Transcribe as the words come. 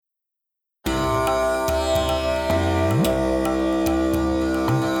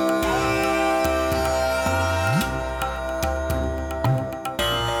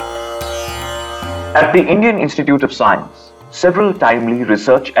At the Indian Institute of Science, several timely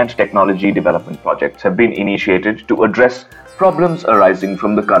research and technology development projects have been initiated to address problems arising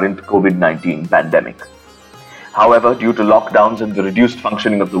from the current COVID-19 pandemic. However, due to lockdowns and the reduced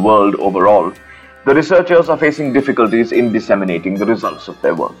functioning of the world overall, the researchers are facing difficulties in disseminating the results of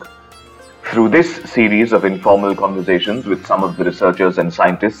their work. Through this series of informal conversations with some of the researchers and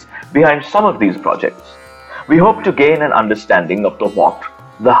scientists behind some of these projects, we hope to gain an understanding of the what,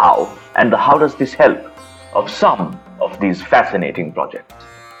 the how, and the how does this help of some of these fascinating projects.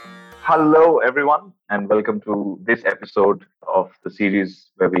 Hello, everyone, and welcome to this episode of the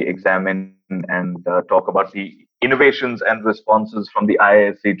series where we examine and talk about the innovations and responses from the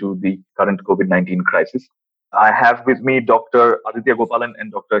IISc to the current COVID-19 crisis. I have with me Dr. Aditya Gopalan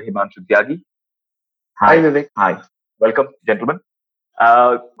and Dr. Himanshu Tyagi. Hi, Vivek. Hi. Welcome, gentlemen.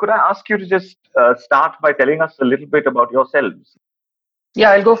 Could I ask you to just start by telling us a little bit about yourselves?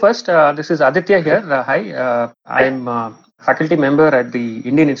 Yeah, I'll go first. This is Aditya here. Hi. I'm a faculty member at the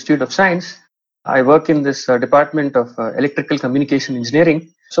Indian Institute of Science. I work in this department of electrical communication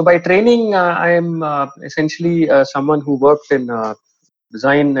engineering. So by training, I am essentially someone who worked in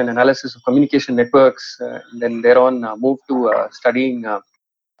design and analysis of communication networks, and then thereon moved to studying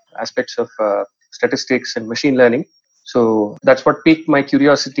aspects of statistics and machine learning. So that's what piqued my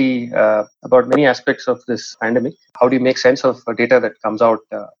curiosity about many aspects of this pandemic. How do you make sense of data that comes out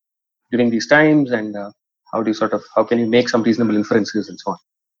during these times, and how can you make some reasonable inferences and so on?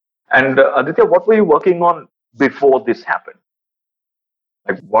 And Aditya, what were you working on before this happened?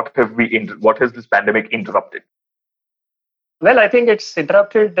 Like, what has this pandemic interrupted? Well, I think it's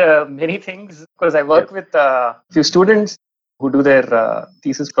interrupted many things because I work with a few students who do their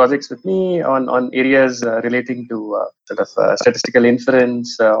thesis projects with me on areas relating to statistical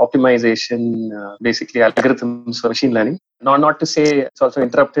inference, optimization, basically algorithms for machine learning. Not to say it's also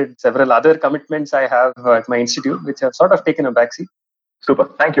interrupted several other commitments I have at my institute, which have sort of taken a backseat. Super.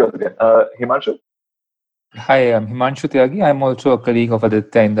 Thank you, Aditya. Himanshu? Hi, I'm Himanshu Tyagi. I'm also a colleague of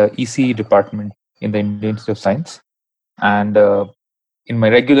Aditya in the EC department in the Indian Institute of Science. And in my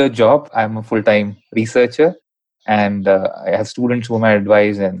regular job, I'm a full-time researcher. And I have students whom I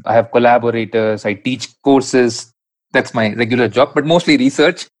advise, and I have collaborators. I teach courses. That's my regular job, but mostly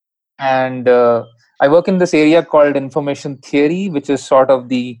research. And I work in this area called information theory, which is sort of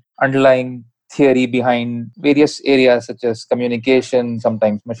the underlying theory behind various areas such as communication,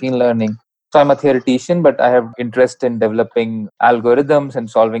 sometimes machine learning. So I'm a theoretician, but I have interest in developing algorithms and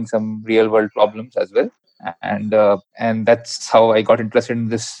solving some real-world problems as well. And that's how I got interested in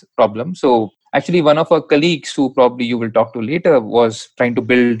this problem. So actually, one of our colleagues who probably you will talk to later was trying to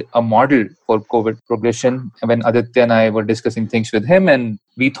build a model for COVID progression. When Aditya and I were discussing things with him, and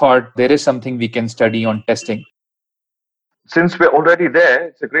we thought there is something we can study on testing. Since we're already there,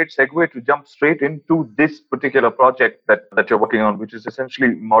 it's a great segue to jump straight into this particular project that you're working on, which is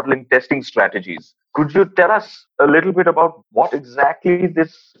essentially modeling testing strategies. Could you tell us a little bit about what exactly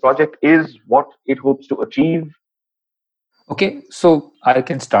this project is, what it hopes to achieve? Okay, so I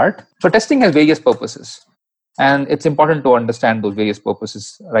can start. So testing has various purposes, and it's important to understand those various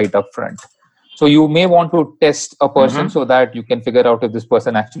purposes right up front. So you may want to test a person so that you can figure out if this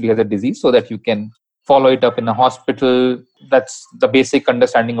person actually has a disease, so that you can follow it up in a hospital. That's the basic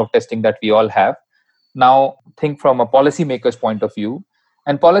understanding of testing that we all have. Now, think from a policymaker's point of view,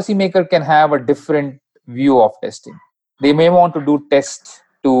 and policymaker can have a different view of testing. They may want to do tests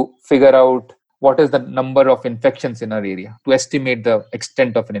to figure out what is the number of infections in our area, to estimate the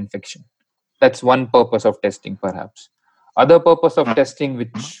extent of an infection. That's one purpose of testing, perhaps. Other purpose of testing,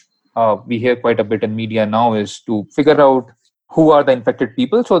 which we hear quite a bit in media now, is to figure out who are the infected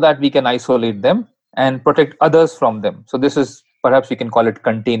people so that we can isolate them and protect others from them. So this is, perhaps we can call it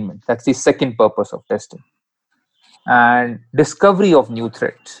containment. That's the second purpose of testing. And discovery of new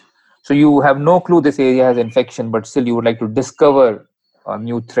threats. So you have no clue this area has infection, but still you would like to discover a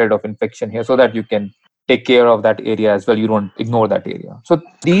new thread of infection here so that you can take care of that area as well. You don't ignore that area. So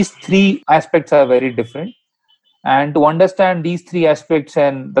these three aspects are very different. And to understand these three aspects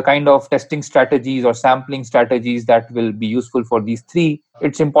and the kind of testing strategies or sampling strategies that will be useful for these three,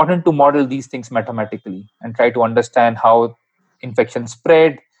 it's important to model these things mathematically and try to understand how infection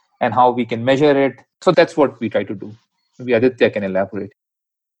spread and how we can measure it. So that's what we try to do. Maybe Aditya can elaborate.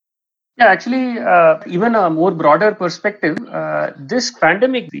 Yeah, actually, even a more broader perspective, this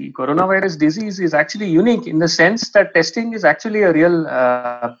pandemic, the coronavirus disease, is actually unique in the sense that testing is actually a real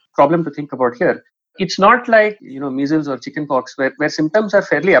problem to think about here. It's not like measles or chickenpox where symptoms are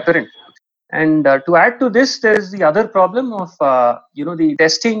fairly apparent. And to add to this, there is the other problem of the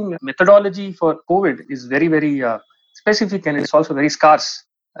testing methodology for COVID is very, very specific, and it's also very scarce.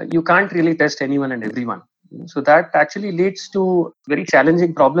 you can't really test anyone and everyone. So that actually leads to very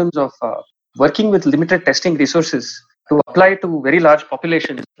challenging problems of working with limited testing resources to apply to very large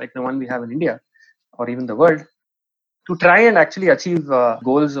populations like the one we have in India or even the world, to try and actually achieve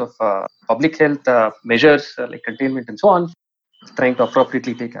goals of public health measures like containment and so on, trying to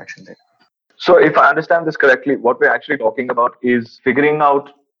appropriately take action there. So, if I understand this correctly, what we're actually talking about is figuring out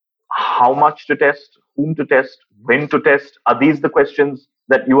how much to test, whom to test, when to test. Are these the questions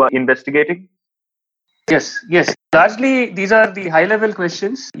that you are investigating? Yes. Largely, these are the high-level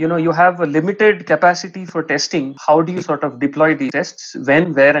questions. You have a limited capacity for testing. How do you sort of deploy these tests?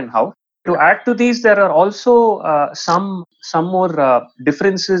 When, where, and how? To add to these, there are also some more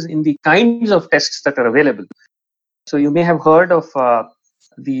differences in the kinds of tests that are available. So you may have heard of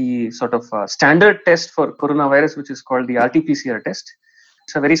the sort of standard test for coronavirus, which is called the RT-PCR test.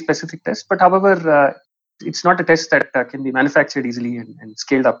 It's a very specific test, but however, it's not a test that can be manufactured easily and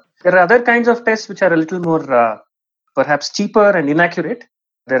scaled up. There are other kinds of tests which are a little more perhaps cheaper and inaccurate.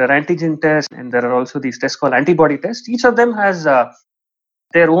 There are antigen tests, and there are also these tests called antibody tests. Each of them has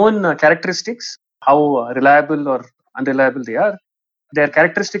their own characteristics, how reliable or unreliable they are. Their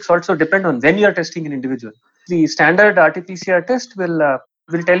characteristics also depend on when you are testing an individual. The standard RT-PCR test will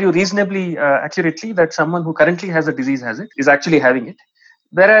tell you reasonably accurately that someone who currently has a disease is actually having it.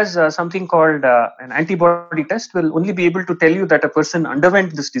 Whereas something called an antibody test will only be able to tell you that a person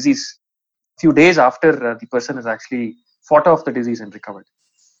underwent this disease a few days after the person has actually fought off the disease and recovered.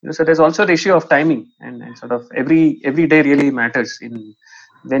 So there's also the issue of timing, and sort of every day really matters in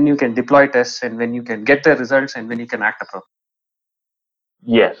when you can deploy tests and when you can get the results and when you can act appropriately.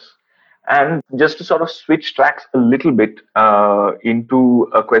 Yes. And just to sort of switch tracks a little bit into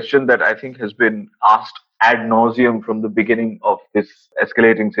a question that I think has been asked ad nauseum from the beginning of this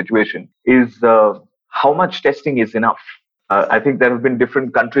escalating situation is how much testing is enough? I think there have been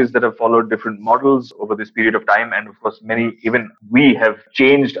different countries that have followed different models over this period of time. And of course, even we have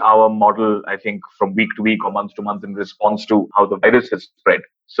changed our model, I think, from week to week or month to month in response to how the virus has spread.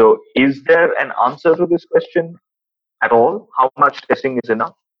 So is there an answer to this question at all? How much testing is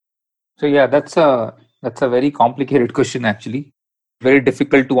enough? So yeah, that's a very complicated question actually. Very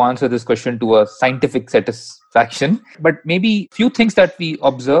difficult to answer this question to a scientific satisfaction. But maybe few things that we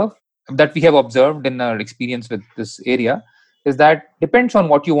have observed in our experience with this area is that depends on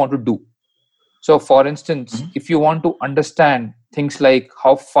what you want to do. So for instance, if you want to understand things like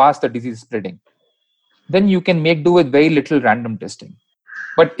how fast the disease is spreading, then you can make do with very little random testing.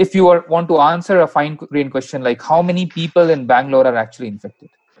 But if you want to answer a fine-grained question like how many people in Bangalore are actually infected,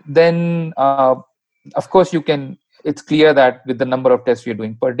 then of course it's clear that with the number of tests we are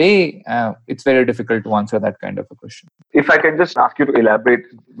doing per day, it's very difficult to answer that kind of a question. If I can just ask you to elaborate,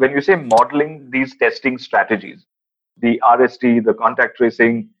 when you say modeling these testing strategies, the RST, the contact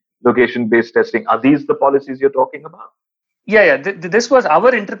tracing, location-based testing, are these the policies you're talking about? Yeah. This was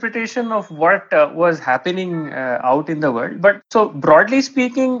our interpretation of what was happening out in the world. But so broadly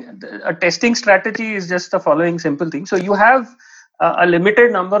speaking, a testing strategy is just the following simple thing. So you have a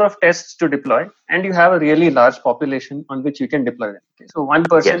limited number of tests to deploy, and you have a really large population on which you can deploy them. Okay? So one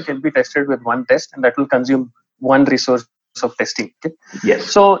person can be tested with one test, and that will consume one resource of testing. Okay?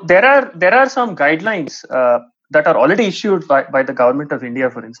 Yes. So there are some guidelines that are already issued by the government of India,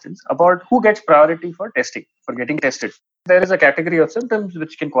 for instance, about who gets priority for testing, for getting tested. There is a category of symptoms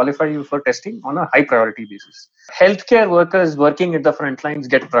which can qualify you for testing on a high priority basis. Healthcare workers working at the front lines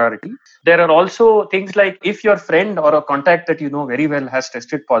get priority. There are also things like if your friend or a contact that you know very well has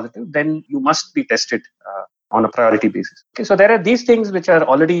tested positive, then you must be tested on a priority basis. Okay, so there are these things which are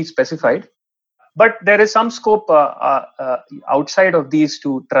already specified, but there is some scope outside of these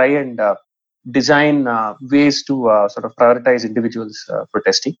to try and design ways to sort of prioritize individuals for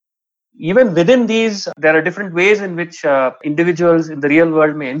testing. Even within these, there are different ways in which individuals in the real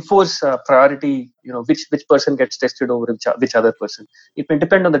world may enforce priority, which person gets tested over which other person. It may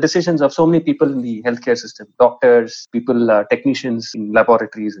depend on the decisions of so many people in the healthcare system, doctors, people, technicians in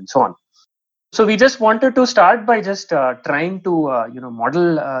laboratories, and so on. So we just wanted to start by just trying to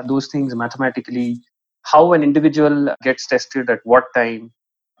model those things mathematically, how an individual gets tested at what time,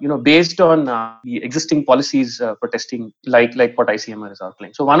 based on the existing policies for testing, like what ICMR is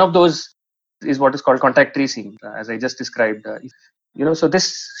outlining. So one of those is what is called contact tracing, as I just described. So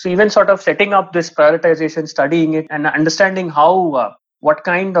even sort of setting up this prioritization, studying it, and understanding how what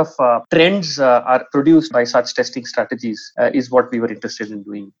kind of trends are produced by such testing strategies is what we were interested in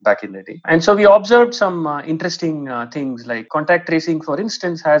doing back in the day. And so we observed some interesting things like contact tracing, for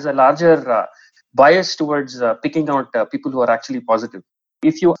instance, has a larger bias towards picking out people who are actually positive.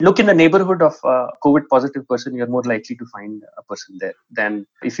 If you look in the neighborhood of a COVID positive person, you're more likely to find a person there than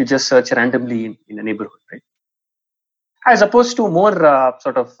if you just search randomly in a neighborhood, right? As opposed to more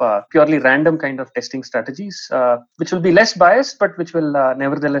purely random kind of testing strategies, which will be less biased, but which will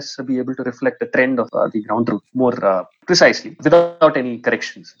nevertheless be able to reflect the trend of the ground truth more precisely without any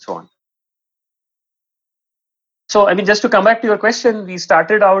corrections and so on. So, I mean, just to come back to your question, we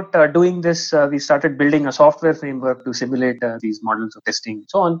started out doing this. We started building a software framework to simulate these models of testing and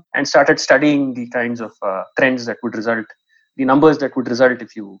so on, and started studying the kinds of trends that would result, the numbers that would result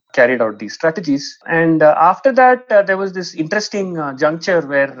if you carried out these strategies. And after that, there was this interesting juncture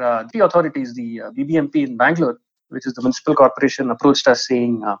where the authorities, the BBMP in Bangalore, which is the municipal corporation, approached us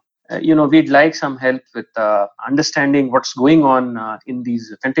saying, we'd like some help with understanding what's going on in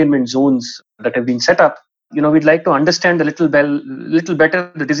these containment zones that have been set up. We'd like to understand a little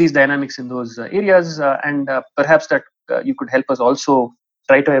better the disease dynamics in those areas, and perhaps that you could help us also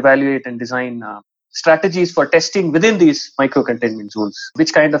try to evaluate and design strategies for testing within these micro containment zones.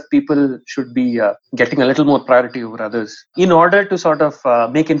 Which kind of people should be getting a little more priority over others in order to sort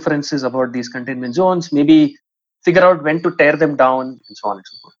of make inferences about these containment zones, maybe figure out when to tear them down and so on and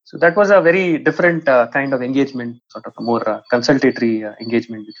so forth. So that was a very different kind of engagement, sort of a more consultatory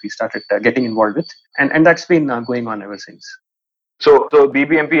engagement, which we started getting involved with. And that's been going on ever since. So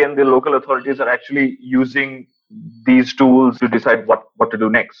BBMP and the local authorities are actually using these tools to decide what to do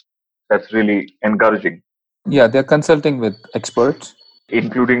next. That's really encouraging. Yeah, they're consulting with experts,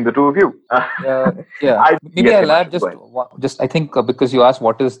 including the two of you. Maybe I'll add just I think because you asked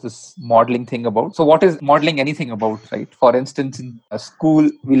what is this modeling thing about. So what is modeling anything about, right? For instance, in a school,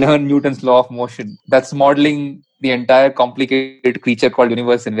 we learn Newton's law of motion. That's modeling the entire complicated creature called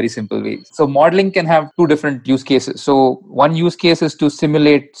universe in very simple ways. So modeling can have two different use cases. So one use case is to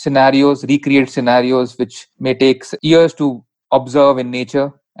simulate scenarios, recreate scenarios, which may take years to observe in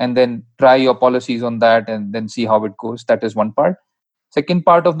nature, and then try your policies on that and then see how it goes. That is one part. Second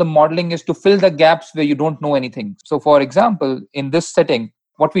part of the modeling is to fill the gaps where you don't know anything. So for example, in this setting,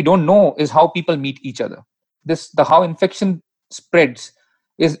 what we don't know is how people meet each other. How infection spreads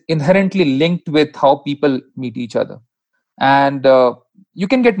is inherently linked with how people meet each other. And you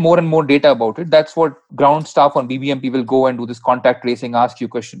can get more and more data about it. That's what ground staff on BBMP will go and do this contact tracing, ask you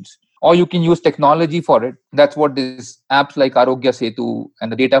questions. Or you can use technology for it. That's what these apps like Arogya Setu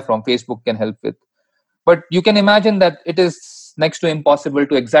and the data from Facebook can help with. But you can imagine that it is next to impossible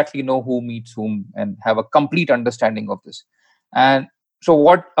to exactly know who meets whom and have a complete understanding of this. And so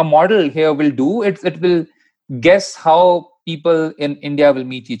what a model here will do, it will guess how people in India will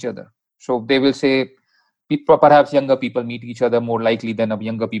meet each other. So they will say, perhaps younger people meet each other more likely than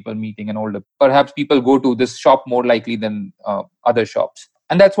younger people meeting an older. Perhaps people go to this shop more likely than other shops.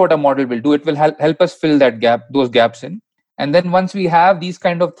 And that's what a model will do. It will help us fill those gaps in. And then once we have these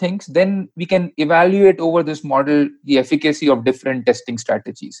kind of things, then we can evaluate over this model the efficacy of different testing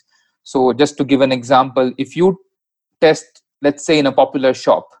strategies. So just to give an example, if you test, let's say in a popular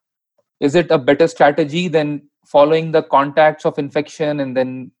shop, is it a better strategy than following the contacts of infection and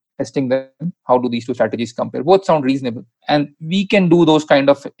then testing them? How do these two strategies compare? Both sound reasonable. And we can do those kind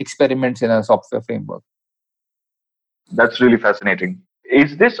of experiments in a software framework. That's really fascinating.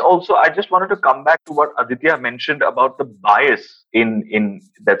 Is this also, I just wanted to come back to what Aditya mentioned about the bias in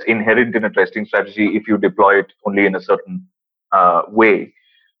that's inherent in a testing strategy if you deploy it only in a certain way.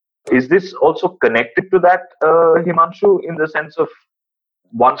 Is this also connected to that, Himanshu, in the sense of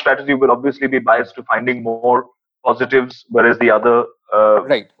one strategy will obviously be biased to finding more positives, whereas the other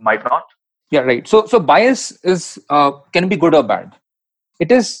might not? Yeah, right. So bias is can be good or bad.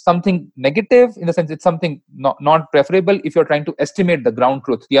 It is something negative in the sense it's something not preferable if you're trying to estimate the ground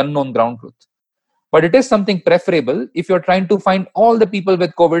truth, the unknown ground truth. But it is something preferable if you're trying to find all the people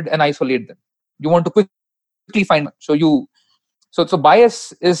with COVID and isolate them. You want to quickly find. So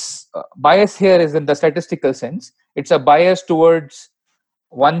bias here is in the statistical sense. It's a bias towards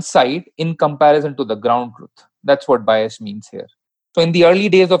one side in comparison to the ground truth. That's what bias means here. So in the early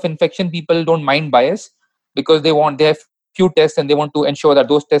days of infection, people don't mind bias because they have few tests and they want to ensure that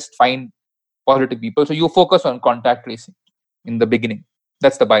those tests find positive people. So you focus on contact tracing in the beginning.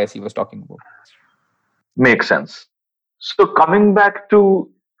 That's the bias he was talking about. Makes sense. So coming back to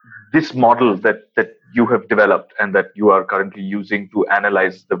this model that you have developed and that you are currently using to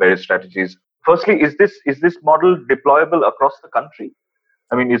analyze the various strategies. Firstly, is this model deployable across the country?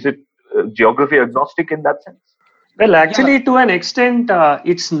 I mean, is it geography agnostic in that sense? Well, actually, to an extent,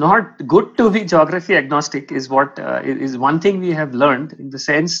 it's not good to be geography agnostic. Is one thing we have learned, in the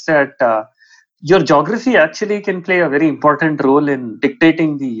sense that your geography actually can play a very important role in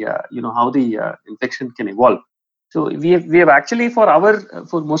dictating the how the infection can evolve. So we have actually for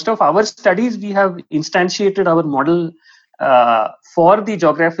most of our studies we have instantiated our model for the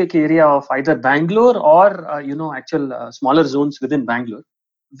geographic area of either Bangalore or actual smaller zones within Bangalore,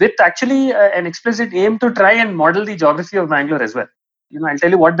 with actually an explicit aim to try and model the geography of Bangalore as well. I'll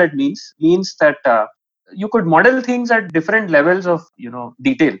tell you what that means. Means that you could model things at different levels of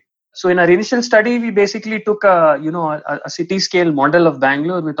detail. So in our initial study, we basically took a city scale model of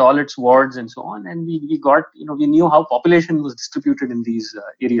Bangalore with all its wards and so on, and we got we knew how population was distributed in these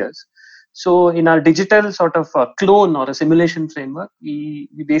areas. So in our digital sort of clone or a simulation framework, we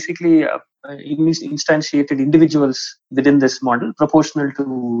basically instantiated individuals within this model proportional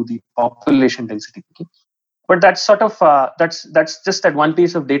to the population density. Okay? But that's sort of that's just that one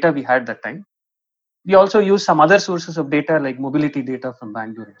piece of data we had that time. We also use some other sources of data like mobility data from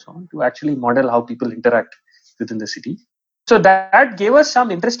Bangalore and so on to actually model how people interact within the city. So that gave us some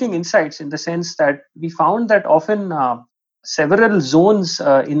interesting insights in the sense that we found that often several zones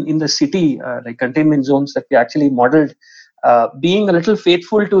in the city, like containment zones that we actually modeled, being a little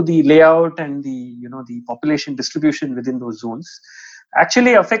faithful to the layout and the population distribution within those zones,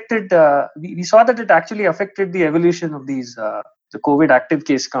 actually affected. We saw that it actually affected the evolution of these the COVID active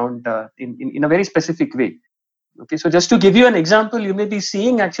case count in a very specific way. Okay, so just to give you an example, you may be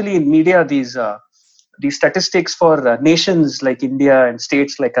seeing actually in media these statistics for nations like India and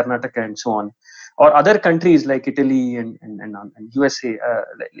states like Karnataka and so on, or other countries like Italy and USA.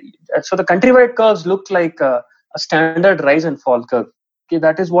 So the countrywide curves look like a standard rise and fall curve. Okay,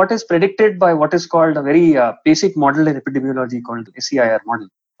 that is what is predicted by what is called a very basic model in epidemiology called SEIR model.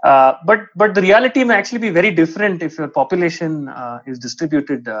 But the reality may actually be very different if your population is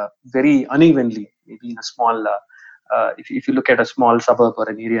distributed very unevenly, maybe in a small, if you look at a small suburb or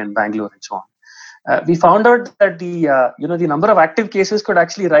an area in Bangalore and so on. We found out that the number of active cases could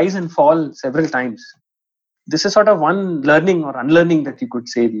actually rise and fall several times. This is sort of one learning or unlearning that you could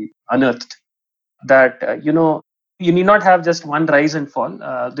say we unearthed. That you need not have just one rise and fall.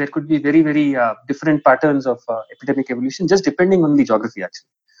 There could be very, very different patterns of epidemic evolution, just depending on the geography actually.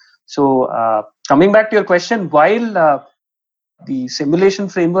 So coming back to your question, while the simulation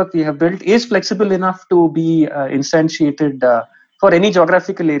framework we have built is flexible enough to be instantiated for any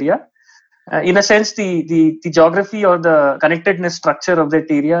geographical area, in a sense, the geography or the connectedness structure of that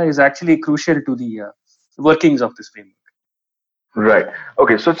area is actually crucial to the workings of this framework. Right.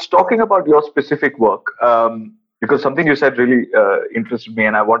 Okay. So it's talking about your specific work, because something you said really interested me,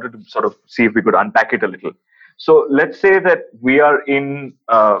 and I wanted to sort of see if we could unpack it a little. So let's say that we are in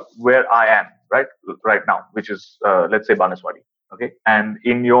where I am right now, which is let's say Banaswadi. Okay, and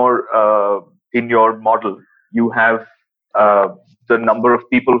in your model, you have the number of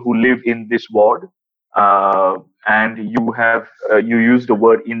people who live in this ward, and you use the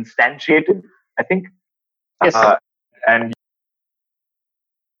word instantiated, I think. Yes. And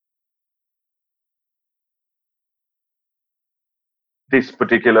this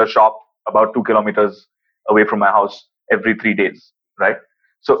particular shop about 2 kilometers away from my house every 3 days, right?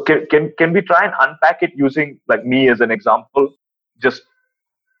 So can we try and unpack it using like me as an example? Just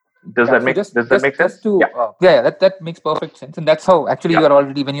does that make sense? That makes perfect sense, and that's how actually you are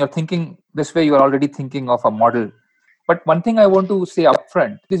already, when you're thinking this way, you are already thinking of a model. But one thing I want to say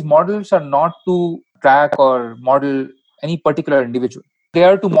upfront: these models are not to track or model any particular individual. They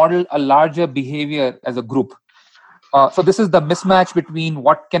are to model a larger behavior as a group. So this is the mismatch between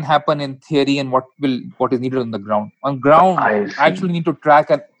what can happen in theory and what is needed on the ground. On ground, you actually need to track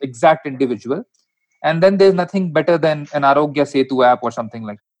an exact individual, and then there's nothing better than an Arogya Setu app or something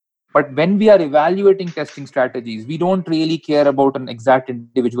like that. But when we are evaluating testing strategies, we don't really care about an exact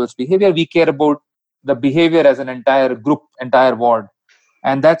individual's behavior. We care about the behavior as an entire group, entire ward,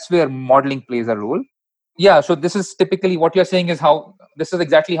 and that's where modeling plays a role. Yeah. So this is typically what you're saying is how this is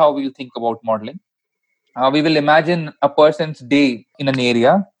exactly how we'll think about modeling. We will imagine a person's day in an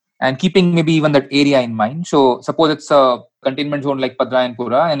area and keeping maybe even that area in mind. So suppose it's a containment zone like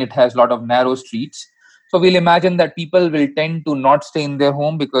Padrayanpura and it has a lot of narrow streets. So we'll imagine that people will tend to not stay in their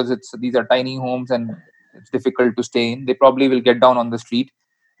home because these are tiny homes and it's difficult to stay in. They probably will get down on the street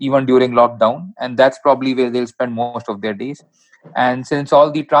even during lockdown, and that's probably where they'll spend most of their days. And since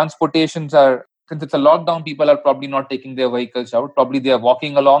all the transportations since it's a lockdown, people are probably not taking their vehicles out. Probably they are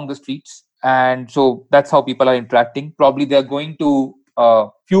walking along the streets. And so that's how people are interacting. Probably they're going to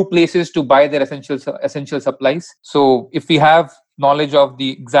few places to buy their essential supplies. So if we have knowledge of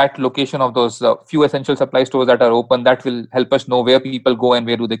the exact location of those few essential supply stores that are open, that will help us know where people go and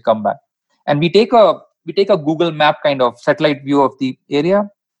where do they come back. And we take a Google map kind of satellite view of the area,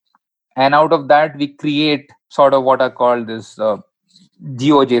 and out of that we create sort of what are called this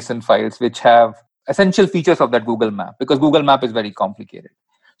GeoJSON files, which have essential features of that Google map, because Google map is very complicated.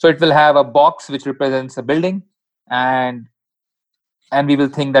 So it will have a box which represents a building, and we will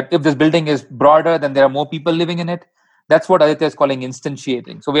think that if this building is broader, then there are more people living in it. That's what Aditya is calling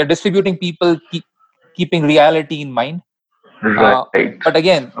instantiating. So we are distributing people, keeping reality in mind. Right. But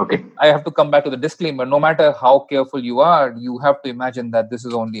again, okay. I have to come back to the disclaimer. No matter how careful you are, you have to imagine that this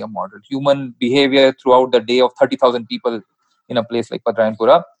is only a model. Human behavior throughout the day of 30,000 people in a place like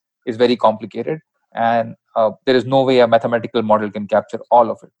Padrayanpura is very complicated. And there is no way a mathematical model can capture all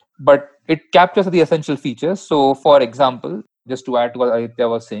of it. But it captures the essential features. So for example, just to add to what Aditya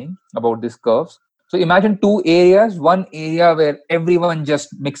was saying about these curves. So imagine two areas, one area where everyone just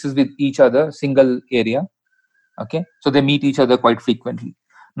mixes with each other, single area. Okay, so they meet each other quite frequently.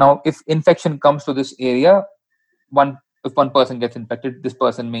 Now, if infection comes to this area, if one person gets infected, this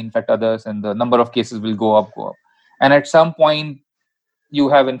person may infect others, and the number of cases will go up. And at some point, you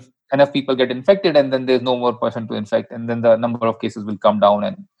have enough people get infected, and then there's no more person to infect, and then the number of cases will come down,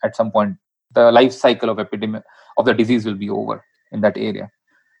 and at some point, the life cycle of epidemic of the disease will be over in that area.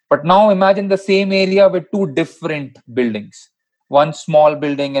 But now imagine the same area with two different buildings, one small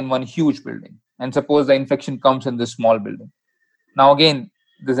building and one huge building. And suppose the infection comes in this small building. Now again,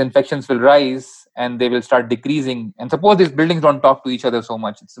 these infections will rise and they will start decreasing. And suppose these buildings don't talk to each other so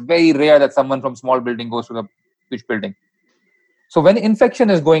much. It's very rare that someone from small building goes to the huge building. So when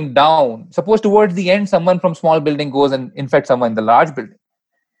infection is going down, suppose towards the end, someone from small building goes and infects someone in the large building.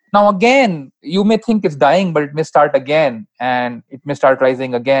 Now again, you may think it's dying, but it may start again, and it may start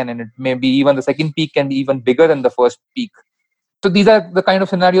rising again, and it may be even the second peak can be even bigger than the first peak. So these are the kind of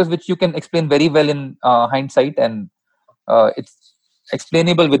scenarios which you can explain very well in hindsight, and it's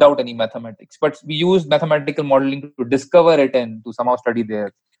explainable without any mathematics. But we use mathematical modeling to discover it and to somehow study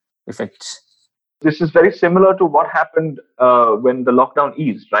their effects. This is very similar to what happened when the lockdown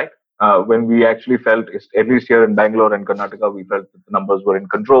eased, right? When we actually felt, at least here in Bangalore and Karnataka, we felt that the numbers were in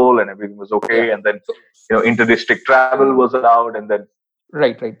control and everything was okay. Yeah. And then, inter-district travel was allowed, and then.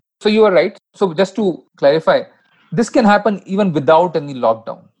 Right. So you are right. So just to clarify, this can happen even without any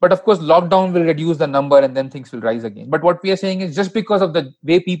lockdown. But of course, lockdown will reduce the number and then things will rise again. But what we are saying is just because of the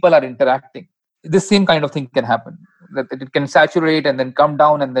way people are interacting, this same kind of thing can happen. That it can saturate and then come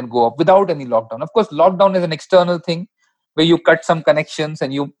down and then go up without any lockdown. Of course, lockdown is an external thing where you cut some connections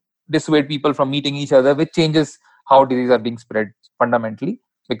and you dissuade people from meeting each other, which changes how diseases are being spread fundamentally,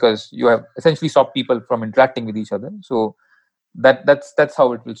 because you have essentially stopped people from interacting with each other. So that's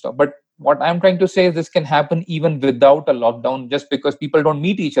how it will stop. But what I'm trying to say is this can happen even without a lockdown, just because people don't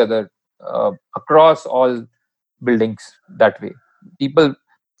meet each other across all buildings that way. People,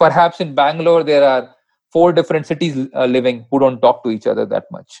 perhaps in Bangalore, there are 4 different cities living who don't talk to each other that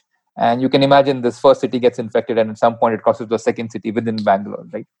much. And you can imagine this first city gets infected and at some point it crosses to the second city within Bangalore,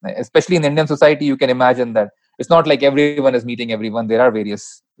 right? Especially in Indian society, you can imagine that it's not like everyone is meeting everyone. There are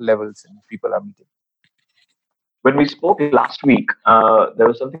various levels and people are meeting. When we spoke last week, there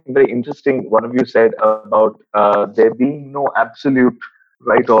was something very interesting. One of you said about there being no absolute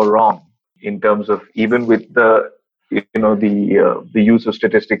right or wrong in terms of, even with the use of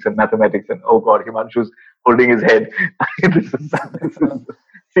statistics and mathematics. And oh God, Himanshu's holding his head. This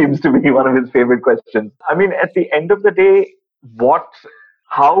seems to be one of his favorite questions. I mean, at the end of the day,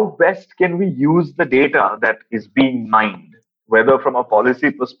 how best can we use the data that is being mined, whether from a policy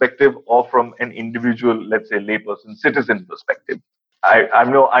perspective or from an individual, let's say, layperson, citizen perspective? I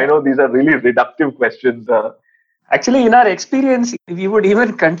know these are really reductive questions. Actually, in our experience, we would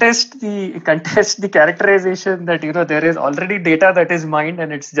even contest the characterization that there is already data that is mined,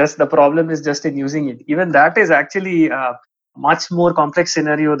 and it's just the problem is just in using it. Even that is actually a much more complex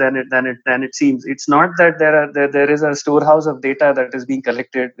scenario than it seems. It's not that there is a storehouse of data that is being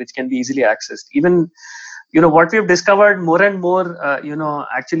collected which can be easily accessed. Even what we've discovered more and more,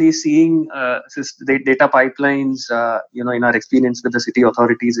 actually seeing data pipelines, in our experience with the city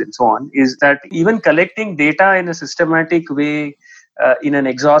authorities and so on, is that even collecting data in a systematic way, in an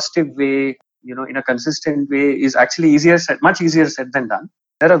exhaustive way, in a consistent way, is actually much easier said than done.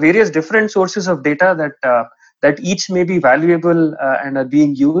 There are various different sources of data that each may be valuable and are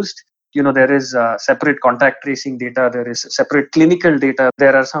being used. There is separate contact tracing data, there is separate clinical data,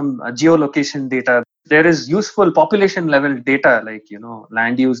 there are some geolocation data, there is useful population level data like,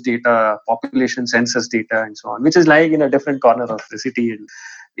 land use data, population census data, and so on, which is lying in a different corner of the city.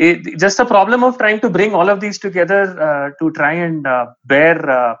 Just a problem of trying to bring all of these together to try and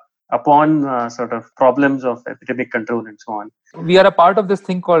bear upon sort of problems of epidemic control and so on. We are a part of this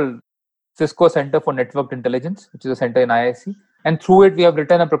thing called Cisco Center for Networked Intelligence, which is a center in IISc. And through it, we have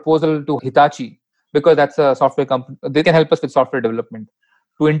written a proposal to Hitachi, because that's a software company. They can help us with software development.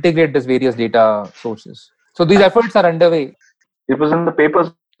 to integrate these various data sources. So these efforts are underway. It was in the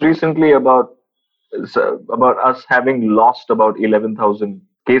papers recently about us having lost about 11,000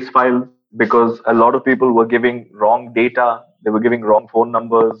 case files because a lot of people were giving wrong data. They were giving wrong phone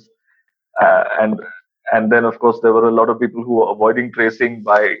numbers, uh, and and then of course there were a lot of people who were avoiding tracing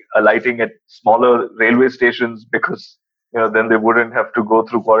by alighting at smaller railway stations because then they wouldn't have to go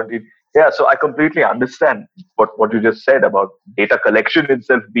through quarantine. Yeah, so I completely understand what you just said about data collection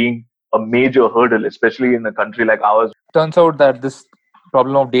itself being a major hurdle, especially in a country like ours. Turns out that this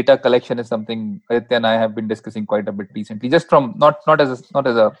problem of data collection is something Aditya and I have been discussing quite a bit recently, just from not as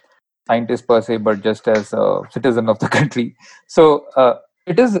a scientist per se, but just as a citizen of the country. So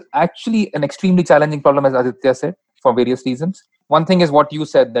it is actually an extremely challenging problem, as Aditya said, for various reasons. One thing is what you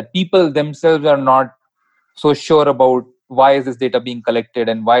said, that people themselves are not so sure about why is this data being collected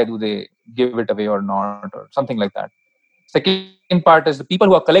and why do they give it away or not, or something like that. Second part is the people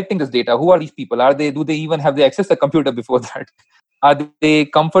who are collecting this data. Who are these people? Do they even have the access to the computer before that? Are they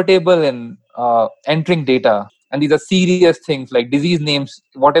comfortable in entering data? And these are serious things like disease names.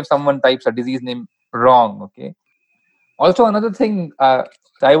 What if someone types a disease name wrong? Okay. Also, another thing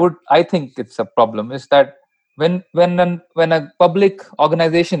I think it's a problem is that when a public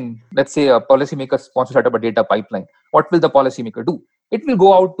organization, let's say a policymaker, wants to set up a data pipeline, what will the policymaker do? It will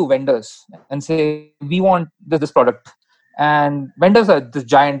go out to vendors and say, we want this product. And vendors are the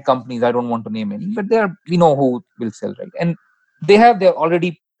giant companies. I don't want to name any, but we know who will sell, right? And they have their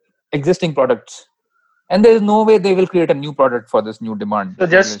already existing products, and there is no way they will create a new product for this new demand. So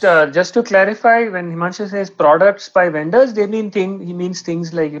just to clarify, when Himanshu says products by vendors, he means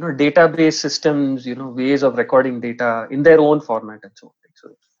things like database systems, ways of recording data in their own format and so on. So,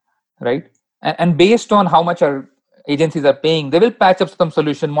 right, and based on how much our agencies are paying, they will patch up some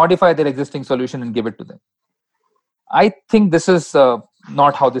solution, modify their existing solution, and give it to them. I think this is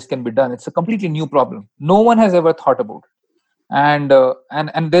not how this can be done. It's a completely new problem. No one has ever thought about it.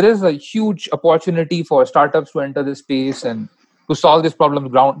 And there is a huge opportunity for startups to enter this space and to solve this problem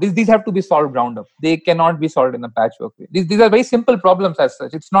these have to be solved ground up. They cannot be solved in a patchwork way. These are very simple problems as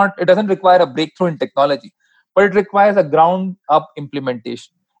such. It doesn't require a breakthrough in technology, but it requires a ground up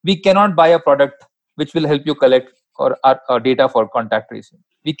implementation. We cannot buy a product which will help you collect or data for contact tracing.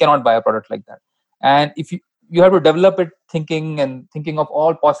 We cannot buy a product like that. And if you have to develop it thinking of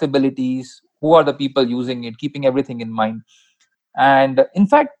all possibilities, who are the people using it, keeping everything in mind. And in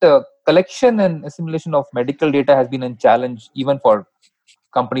fact, collection and assimilation of medical data has been a challenge even for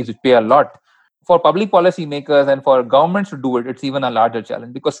companies which pay a lot. For public policy makers and for governments to do it, it's even a larger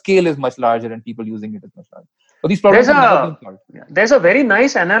challenge because scale is much larger and people using it is much larger. So these problems have never been solved. There's a very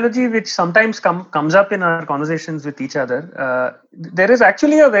nice analogy which sometimes comes up in our conversations with each other. There is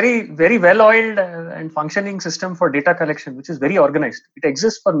actually a very, very well-oiled and functioning system for data collection, which is very organized. It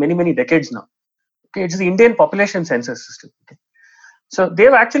exists for many, many decades now. Okay, it's the Indian population census system. Okay. So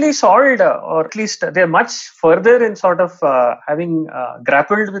they've actually solved, or at least they're much further in sort of having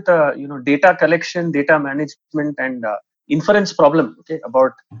grappled with data collection, data management, and inference problem. Okay,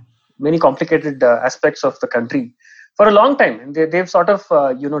 about many complicated aspects of the country for a long time, and they've sort of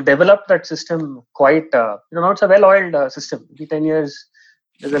developed that system quite. Now it's a well-oiled system. Every 10 years,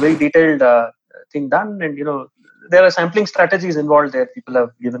 there's a very detailed thing done, and there are sampling strategies involved there. People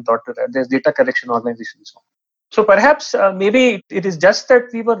have given thought to that. There's data collection organizations. So perhaps maybe it is just that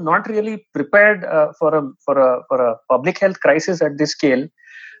we were not really prepared for a public health crisis at this scale,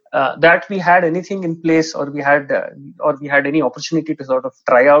 that we had anything in place, or we had any opportunity to sort of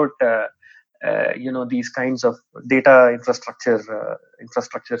try out these kinds of data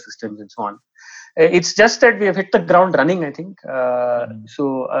infrastructure systems and so on. It's just that we have hit the ground running, I think.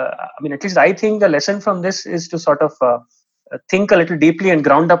 So at least I think the lesson from this is to sort of think a little deeply and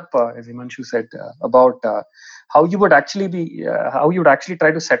ground up, as Himanshu said, about how you would actually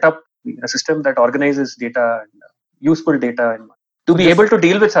try to set up a system that organizes data and useful data and to be able to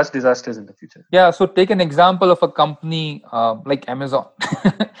deal with such disasters in the future. Yeah, so take an example of a company like Amazon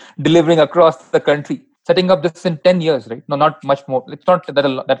delivering across the country, setting up this in 10 years, right? No, not much more. It's not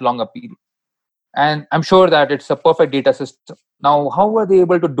that long a period. And I'm sure that it's a perfect data system. Now, how were they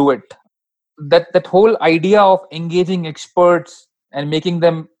able to do it? That whole idea of engaging experts and making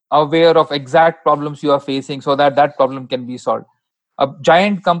them aware of exact problems you are facing so that problem can be solved. A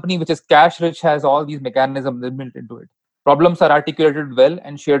giant company which is cash rich has all these mechanisms built into it. Problems are articulated well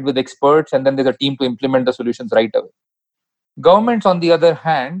and shared with experts, and then there's a team to implement the solutions right away. Governments, on the other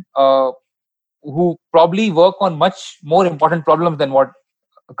hand, who probably work on much more important problems than what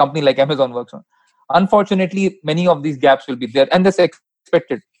a company like Amazon works on. Unfortunately, many of these gaps will be there, and that's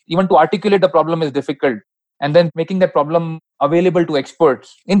expected. Even to articulate the problem is difficult, and then making that problem available to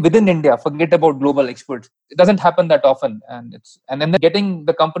experts within India. Forget about global experts. It doesn't happen that often, and then getting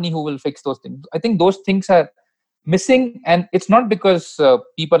the company who will fix those things. I think those things are missing, and it's not because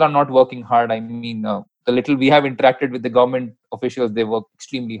people are not working hard. I mean, the little we have interacted with the government officials, they work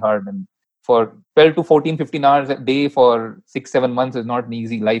extremely hard, and for 12 to 14, 15 hours a day for 6-7 months is not an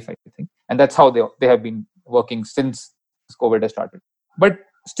easy life, I think. And that's how they have been working since COVID has started. But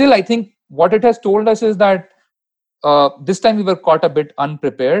still, I think what it has told us is that this time we were caught a bit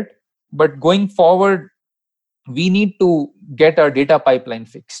unprepared. But going forward, we need to get our data pipeline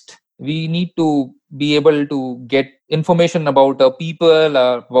fixed. We need to be able to get information about people,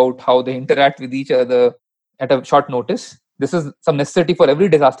 about how they interact with each other at a short notice. This is some necessity for every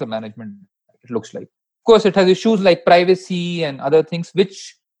disaster management, it looks like. Of course, it has issues like privacy and other things,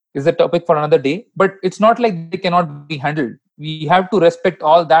 which is a topic for another day. But it's not like they cannot be handled. We have to respect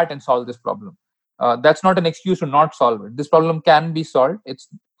all that and solve this problem. That's not an excuse to not solve it. This problem can be solved. It's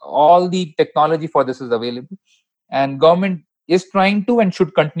all the technology for this is available, and government is trying to and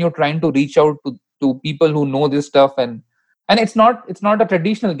should continue trying to reach out to people who know this stuff, and it's not a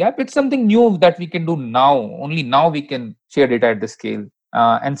traditional gap. It's something new that we can do now. Only now we can share data at this scale.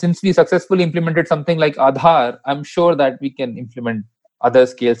 And since we successfully implemented something like Aadhaar, I'm sure that we can implement other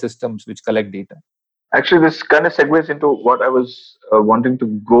scale systems which collect data. Actually, this kind of segues into what I was wanting to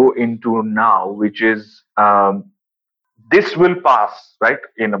go into now, which is this will pass, right?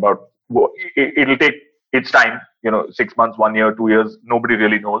 In about, it'll take its time, 6 months, 1 year, 2 years, nobody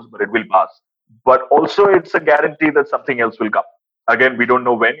really knows, but it will pass. But also it's a guarantee that something else will come. Again, we don't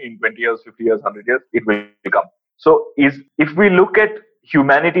know when, in 20 years, 50 years, 100 years, it will come. So if we look at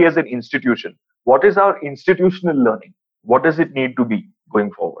humanity as an institution, what is our institutional learning? What does it need to be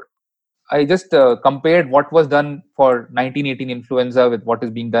going forward? I just compared what was done for 1918 influenza with what is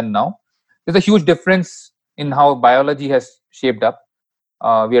being done now. There's a huge difference in how biology has shaped up.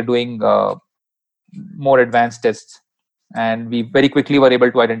 We are doing more advanced tests, and we very quickly were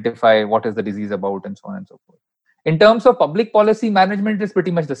able to identify what is the disease about and so on and so forth. In terms of public policy management, it's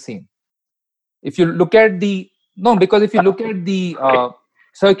pretty much the same. If you look at the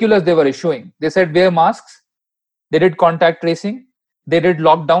circulars they were issuing, they said wear masks, they did contact tracing, they did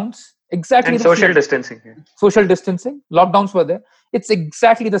lockdowns. Exactly. And social distancing. Yeah. Social distancing. Lockdowns were there. It's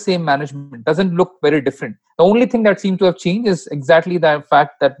exactly the same management. Doesn't look very different. The only thing that seems to have changed is exactly the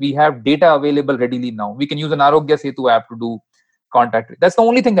fact that we have data available readily now. We can use an Arogya Setu app to do contact. That's the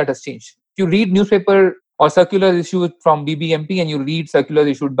only thing that has changed. If you read newspaper or circulars issued from BBMP and you read circulars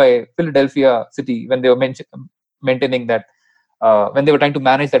issued by Philadelphia City when they were maintaining that, when they were trying to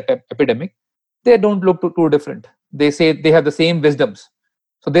manage that epidemic, they don't look too different. They say they have the same wisdoms.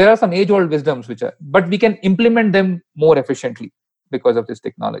 So there are some age-old wisdoms but we can implement them more efficiently because of this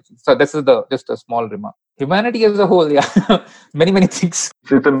technology. So this is just a small remark. Humanity as a whole, yeah, many things.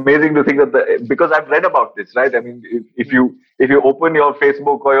 So it's amazing to think that because I've read about this, right? I mean, if you open your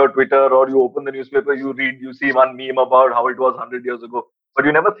Facebook or your Twitter or you open the newspaper, you see one meme about how it was 100 years ago, but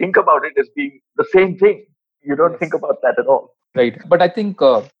you never think about it as being the same thing. You don't think about that at all. Right. But I think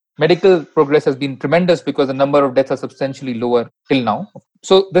medical progress has been tremendous because the number of deaths are substantially lower till now.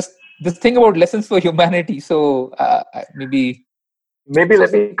 So this thing about lessons for humanity. So maybe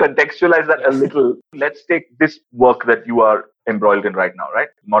let me contextualize that a little. Let's take this work that you are embroiled in right now, right?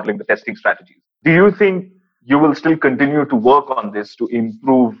 Modeling the testing strategies. Do you think you will still continue to work on this to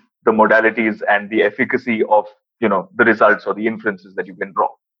improve the modalities and the efficacy of, the results or the inferences that you can draw?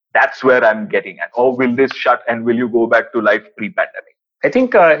 That's where I'm getting at. Or will this shut and will you go back to life pre-pandemic? I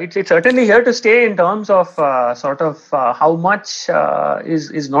think it's certainly here to stay in terms of how much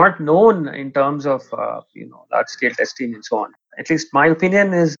is not known in terms of large scale testing and so on. At least my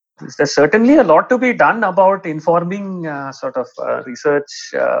opinion is there's certainly a lot to be done about informing research,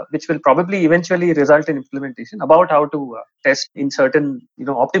 which will probably eventually result in implementation about how to test in certain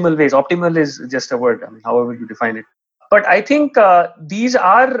optimal ways. Optimal is just a word. I mean, however you define it. But I think these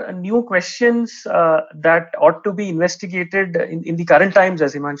are new questions that ought to be investigated in the current times,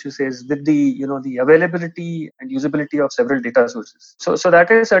 as Himanshu says, with the availability and usability of several data sources. So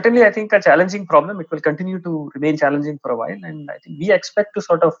that is certainly, I think, a challenging problem. It will continue to remain challenging for a while, and I think we expect to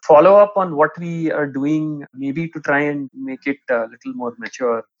sort of follow up on what we are doing, maybe to try and make it a little more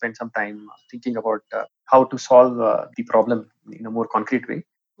mature. Spend some time thinking about how to solve the problem in a more concrete way.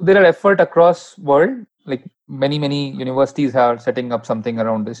 There are efforts across world, like many universities are setting up something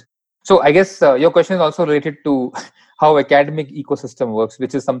around this. So I guess your question is also related to how academic ecosystem works,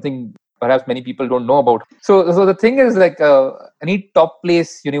 which is something perhaps many people don't know about. So the thing is, like any top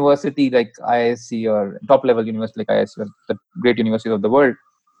place university like IISc or top level university like IISc, the great universities of the world,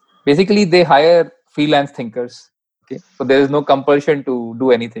 basically they hire freelance thinkers. Okay, so there is no compulsion to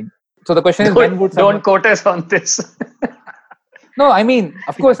do anything. So the question is, when would someone... Don't quote us on this. No, I mean,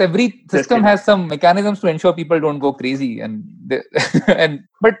 of course, every system kidding. has some mechanisms to ensure people don't go crazy,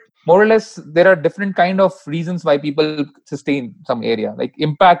 but more or less, there are different kind of reasons why people sustain some area. Like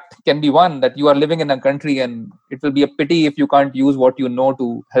impact can be one, that you are living in a country and it will be a pity if you can't use what you know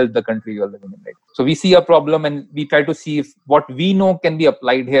to help the country you are living in. Right? So we see a problem and we try to see if what we know can be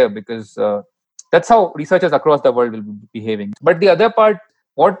applied here, because that's how researchers across the world will be behaving. But the other part,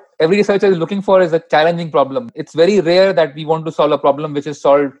 what every researcher is looking for is a challenging problem. It's very rare that we want to solve a problem which is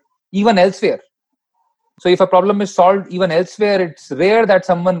solved even elsewhere. So if a problem is solved even elsewhere, it's rare that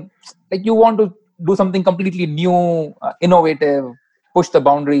someone, like, you want to do something completely new, innovative, push the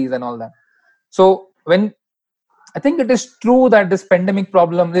boundaries and all that. So when I think it is true that this pandemic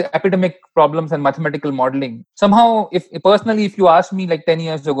problem, the epidemic problems and mathematical modeling, somehow, if you asked me like 10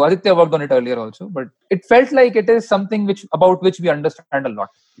 years ago, Aditya worked on it earlier also, but it felt like it is something about which we understand a lot,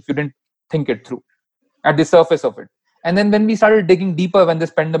 if you didn't think it through at the surface of it. And then when we started digging deeper, when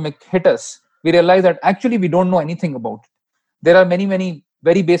this pandemic hit us, we realized that actually we don't know anything about it. There are many, many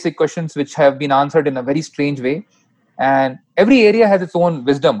very basic questions which have been answered in a very strange way. And every area has its own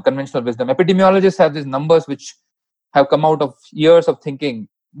wisdom, conventional wisdom. Epidemiologists have these numbers which have come out of years of thinking.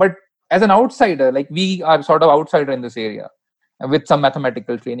 But as an outsider, like we are sort of outsider in this area with some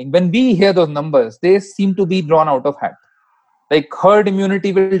mathematical training, when we hear those numbers, they seem to be drawn out of hat. Like herd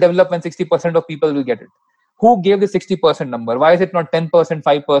immunity will develop when 60% of people will get it. Who gave the 60% number? Why is it not 10%,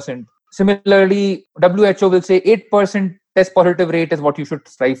 5%? Similarly, WHO will say 8% test positive rate is what you should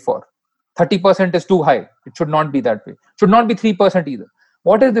strive for. 30% is too high. It should not be that way. It should not be 3% either.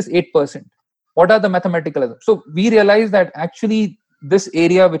 What is this 8%? What are the mathematical? So we realize that actually this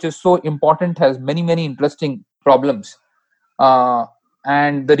area, which is so important, has many, many interesting problems.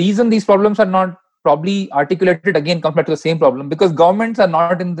 And the reason these problems are not probably articulated again comes back to the same problem, because governments are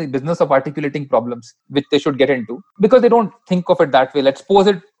not in the business of articulating problems which they should get into, because they don't think of it that way. Let's pose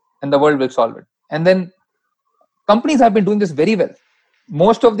it and the world will solve it. And then companies have been doing this very well.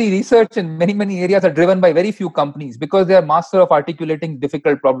 Most of the research in many, many areas are driven by very few companies, because they are master of articulating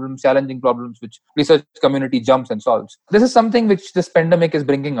difficult problems, challenging problems, which research community jumps and solves. This is something which this pandemic is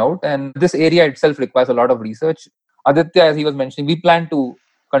bringing out, and this area itself requires a lot of research. Aditya, as he was mentioning, we plan to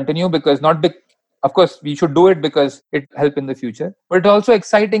continue, because of course, we should do it because it helps in the future. But it's also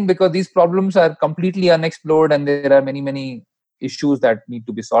exciting because these problems are completely unexplored and there are many, many issues that need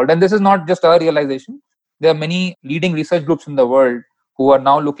to be solved. And this is not just our realization. There are many leading research groups in the world who are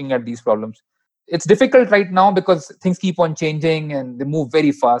now looking at these problems. It's difficult right now because things keep on changing and they move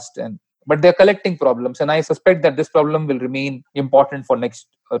very fast. But they're collecting problems. And I suspect that this problem will remain important for next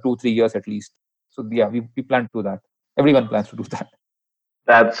 2-3 years at least. So yeah, we plan to do that. Everyone plans to do that.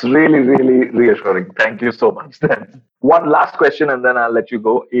 That's really, really reassuring. Thank you so much. Then one last question, and then I'll let you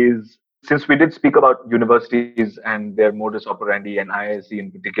go, is, since we did speak about universities and their modus operandi and IISc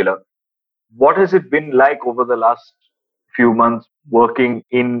in particular, what has it been like over the last few months working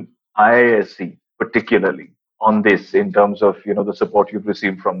in IISc, particularly on this, in terms of the support you've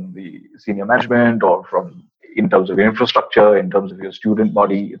received from the senior management, or in terms of your infrastructure, in terms of your student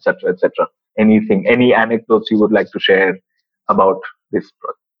body, etc., etc. Anything, any anecdotes you would like to share about this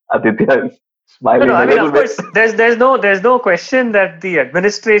project? Aditya is smiling I a mean, little of bit. course, there's no question that the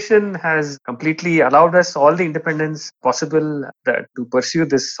administration has completely allowed us all the independence possible to pursue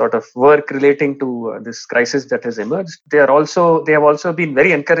this sort of work relating to this crisis that has emerged. They have also been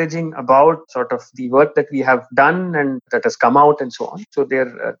very encouraging about sort of the work that we have done and that has come out and so on. So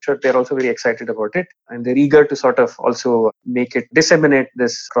they're also very excited about it, and they're eager to sort of also disseminate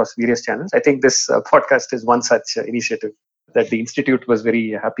this across various channels. I think this podcast is one such initiative that the institute was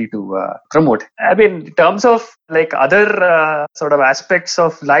very happy to promote. I mean, in terms of like other sort of aspects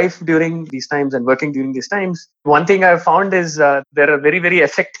of life during these times and working during these times, one thing I've found is there are very, very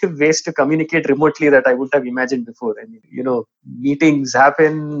effective ways to communicate remotely that I wouldn't have imagined before. I mean, meetings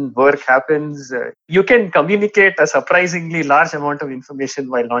happen, work happens. You can communicate a surprisingly large amount of information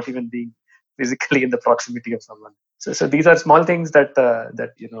while not even being physically in the proximity of someone. So these are small things that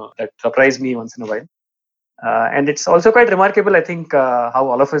surprise me once in a while. And it's also quite remarkable, I think, how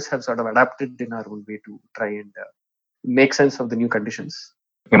all of us have sort of adapted in our own way to try and make sense of the new conditions.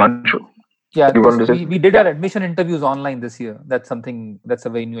 Himanshu? Yeah, we did our admission interviews online this year. That's a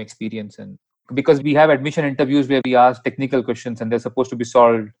very new experience. And because we have admission interviews where we ask technical questions and they're supposed to be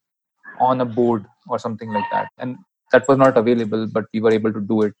solved on a board or something like that. And that was not available, but we were able to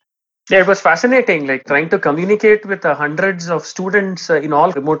do it. Yeah, it was fascinating, like trying to communicate with hundreds of students in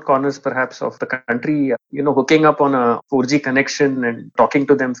all remote corners, perhaps, of the country, hooking up on a 4G connection and talking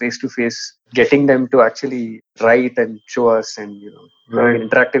to them face to face, getting them to actually write and show us and, having an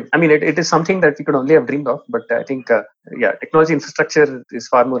interactive. I mean, it is something that we could only have dreamed of, but I think, technology infrastructure is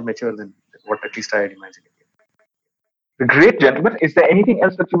far more mature than what at least I had imagined. Great, gentlemen. Is there anything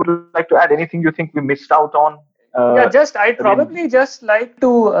else that you would like to add? Anything you think we missed out on? I'd probably just like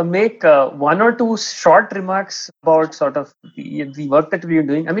to make one or two short remarks about sort of the work that we're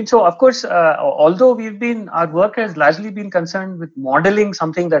doing. I mean, so of course, although our work has largely been concerned with modeling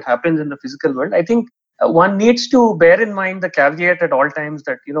something that happens in the physical world, I think one needs to bear in mind the caveat at all times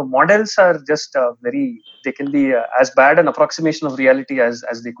that, models are just they can be as bad an approximation of reality as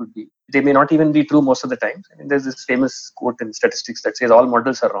they could be. They may not even be true most of the time. I mean, there's this famous quote in statistics that says all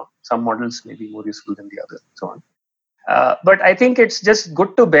models are wrong. Some models may be more useful than the other, and so on. But I think it's just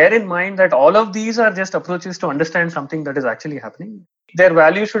good to bear in mind that all of these are just approaches to understand something that is actually happening. Their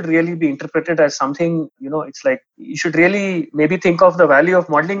value should really be interpreted as something, it's like you should really maybe think of the value of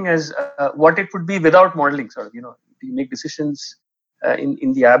modeling as what it would be without modeling. Sort of, you make decisions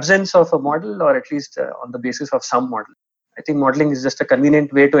in the absence of a model, or at least on the basis of some model. I think modeling is just a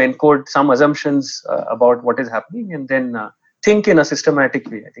convenient way to encode some assumptions about what is happening and then think in a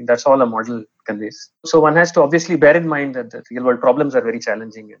systematic way. I think that's all a model conveys. So one has to obviously bear in mind that the real world problems are very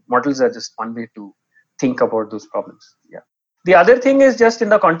challenging, and models are just one way to think about those problems. Yeah. The other thing is just in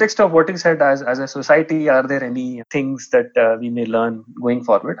the context of what you said, as a society, are there any things that we may learn going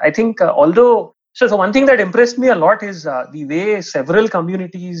forward? I think so one thing that impressed me a lot is the way several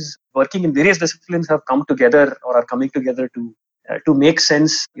communities working in various disciplines have come together or are coming together to make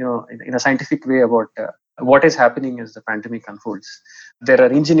sense, in a scientific way about what is happening as the pandemic unfolds. There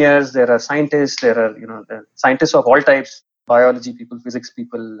are engineers, there are scientists, there are scientists of all types, biology people, physics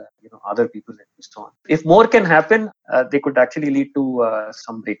people, other people, and so on. If more can happen, they could actually lead to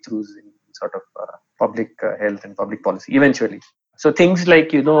some breakthroughs in sort of public health and public policy eventually. So things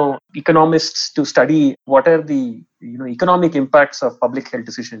like economists to study what are the economic impacts of public health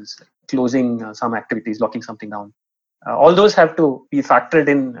decisions, like closing some activities, locking something down. All those have to be factored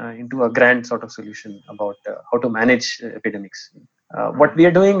into a grand sort of solution about how to manage epidemics. What we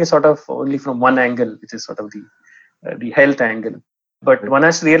are doing is sort of only from one angle, which is sort of the health angle. But one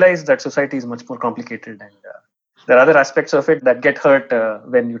has to realize that society is much more complicated, and there are other aspects of it that get hurt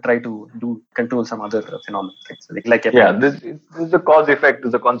when you try to control some other phenomenon. Like there's a cause effect,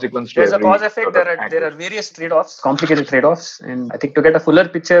 there's a consequence. There's a cause effect. There are various trade-offs, complicated trade-offs, and I think to get a fuller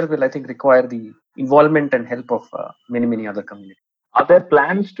picture will require the involvement and help of many other communities. Are there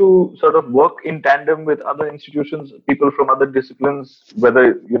plans to sort of work in tandem with other institutions, people from other disciplines,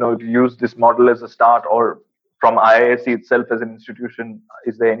 whether to use this model as a start or from IISc itself as an institution?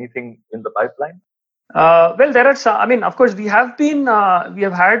 Is there anything in the pipeline? Well, there are some. Of course, we have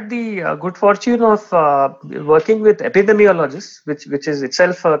had the good fortune of working with epidemiologists, which is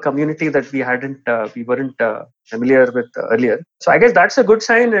itself a community that we weren't familiar with earlier. So I guess that's a good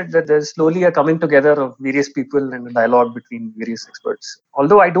sign that there's slowly a coming together of various people and a dialogue between various experts.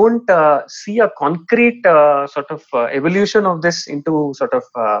 Although I don't see a concrete sort of evolution of this into sort of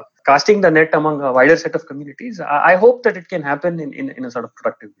casting the net among a wider set of communities. I hope that it can happen in a sort of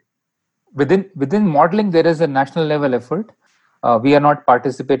productive way. Within modeling, there is a national level effort. We are not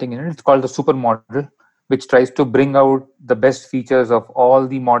participating in it. It's called the super model, which tries to bring out the best features of all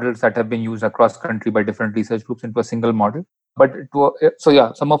the models that have been used across country by different research groups into a single model. But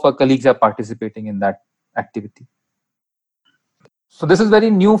some of our colleagues are participating in that activity. So this is very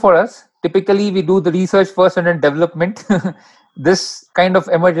new for us. Typically, we do the research first and then development. This kind of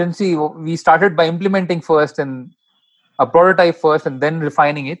emergency, we started by implementing first and a prototype first and then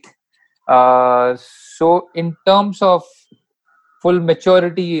refining it. So in terms of full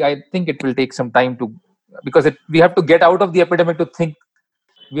maturity, I think it will take some time because we have to get out of the epidemic to think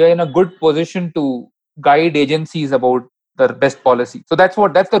we are in a good position to guide agencies about the best policy. So that's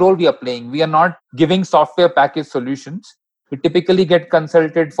the role we are playing. We are not giving software package solutions. We typically get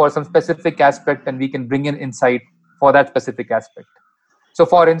consulted for some specific aspect and we can bring in insight for that specific aspect. So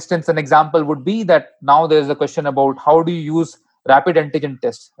for instance, an example would be that now there's a question about how do you use rapid antigen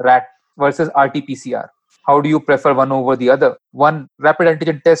test, RAT, versus RT-PCR. How do you prefer one over the other? One rapid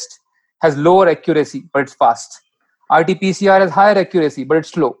antigen test has lower accuracy, but it's fast. RT-PCR has higher accuracy, but it's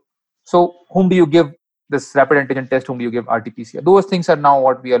slow. So whom do you give this rapid antigen test? Whom do you give RT-PCR? Those things are now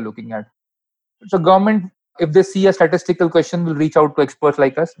what we are looking at. So government, if they see a statistical question, will reach out to experts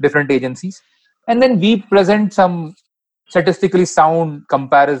like us, different agencies. And then we present some statistically sound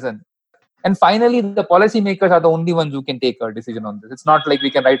comparison And finally, the policymakers are the only ones who can take a decision on this. It's not like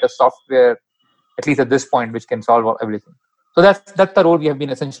we can write a software, at least at this point, which can solve everything. So that's the role we have been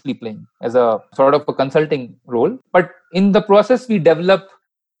essentially playing as a sort of a consulting role. But in the process, we develop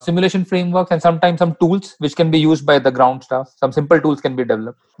simulation frameworks and sometimes some tools which can be used by the ground staff. Some simple tools can be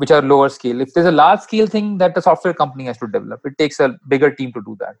developed, which are lower scale. If there's a large scale thing that the software company has to develop, it takes a bigger team to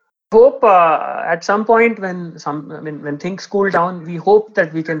do that. Hope at some point when things cool down, we hope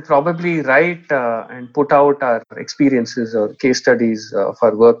that we can probably write and put out our experiences or case studies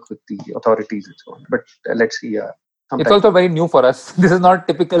for work with the authorities and so on. But let's see. It's also very new for us. This is not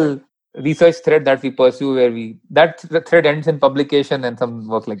typical research thread that we pursue where the thread ends in publication and some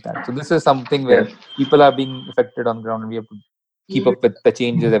work like that. So this is something where people are being affected on the ground and we have to keep up with the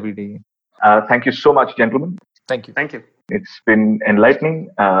changes every day. Thank you so much, gentlemen. Thank you. Thank you. It's been enlightening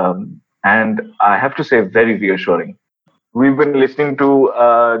and I have to say very reassuring. We've been listening to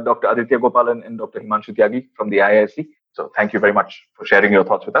Dr. Aditya Gopalan and Dr. Himanshu Tyagi from the IISc. So thank you very much for sharing your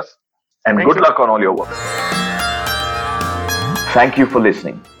thoughts with us and good luck on all your work. Thank you for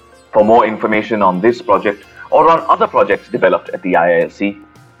listening. For more information on this project or on other projects developed at the IISc,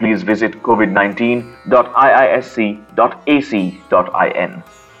 please visit covid19.iisc.ac.in.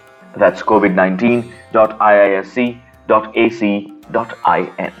 That's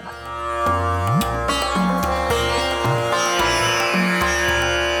covid19.iisc.ac.in.